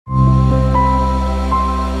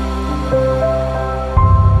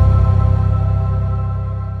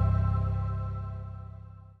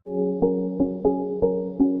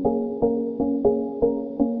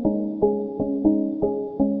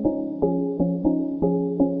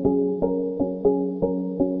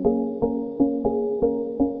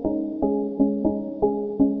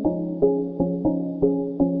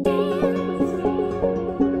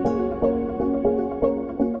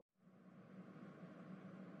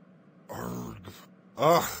Arg.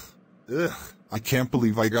 Ugh. Ugh. I can't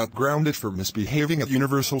believe I got grounded for misbehaving at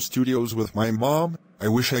Universal Studios with my mom. I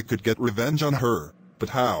wish I could get revenge on her, but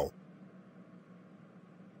how?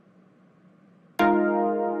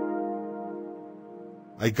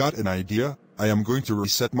 I got an idea. I am going to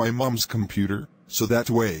reset my mom's computer, so that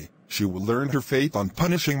way, she will learn her fate on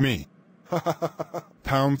punishing me.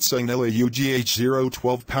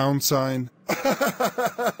 $LAUGH012 $.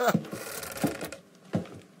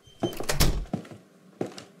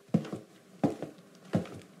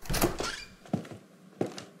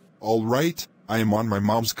 Alright, I am on my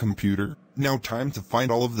mom's computer. Now time to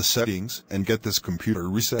find all of the settings and get this computer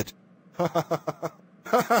reset.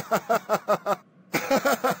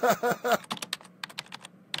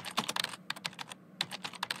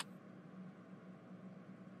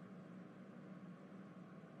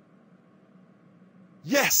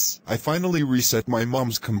 Yes! I finally reset my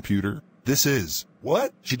mom's computer. This is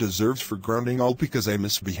what she deserves for grounding, all because I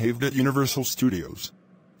misbehaved at Universal Studios.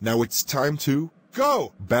 Now it's time to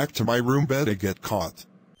go back to my room bed and get caught.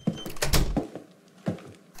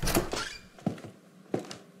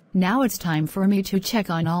 Now it's time for me to check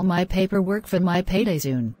on all my paperwork for my payday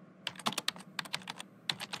soon.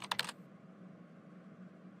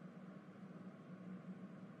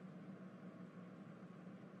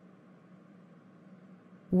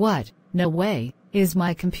 What? No way. Is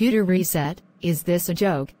my computer reset? Is this a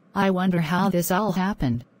joke? I wonder how this all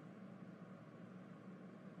happened.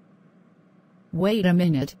 Wait a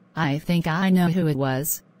minute, I think I know who it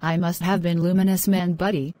was. I must have been Luminous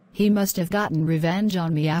Manbuddy. He must have gotten revenge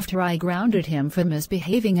on me after I grounded him for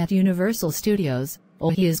misbehaving at Universal Studios. Oh,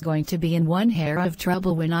 he is going to be in one hair of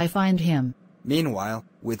trouble when I find him. Meanwhile,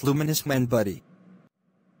 with Luminous Manbuddy.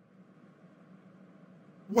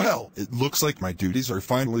 Well, it looks like my duties are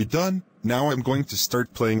finally done. Now I'm going to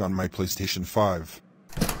start playing on my PlayStation 5.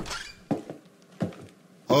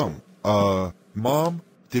 Mom,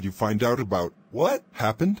 did you find out about what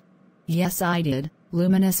happened? Yes, I did,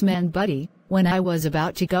 Luminous Manbuddy. When I was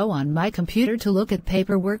about to go on my computer to look at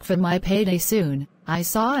paperwork for my payday soon, I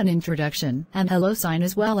saw an introduction and hello sign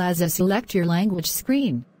as well as a select your language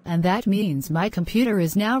screen, and that means my computer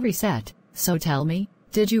is now reset. So tell me,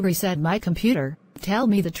 did you reset my computer? Tell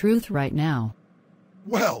me the truth right now.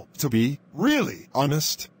 Well, to be really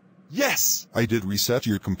honest, yes, I did reset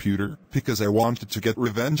your computer because I wanted to get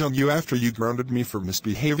revenge on you after you grounded me for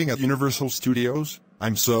misbehaving at Universal Studios.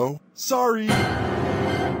 I'm so sorry.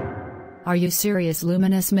 Are you serious,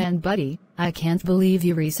 Luminous Manbuddy? I can't believe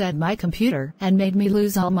you reset my computer and made me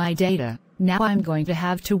lose all my data. Now I'm going to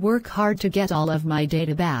have to work hard to get all of my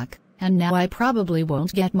data back, and now I probably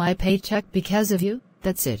won't get my paycheck because of you.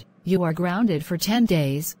 That's it. You are grounded for 10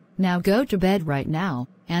 days. Now go to bed right now,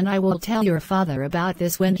 and I will tell your father about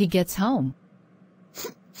this when he gets home.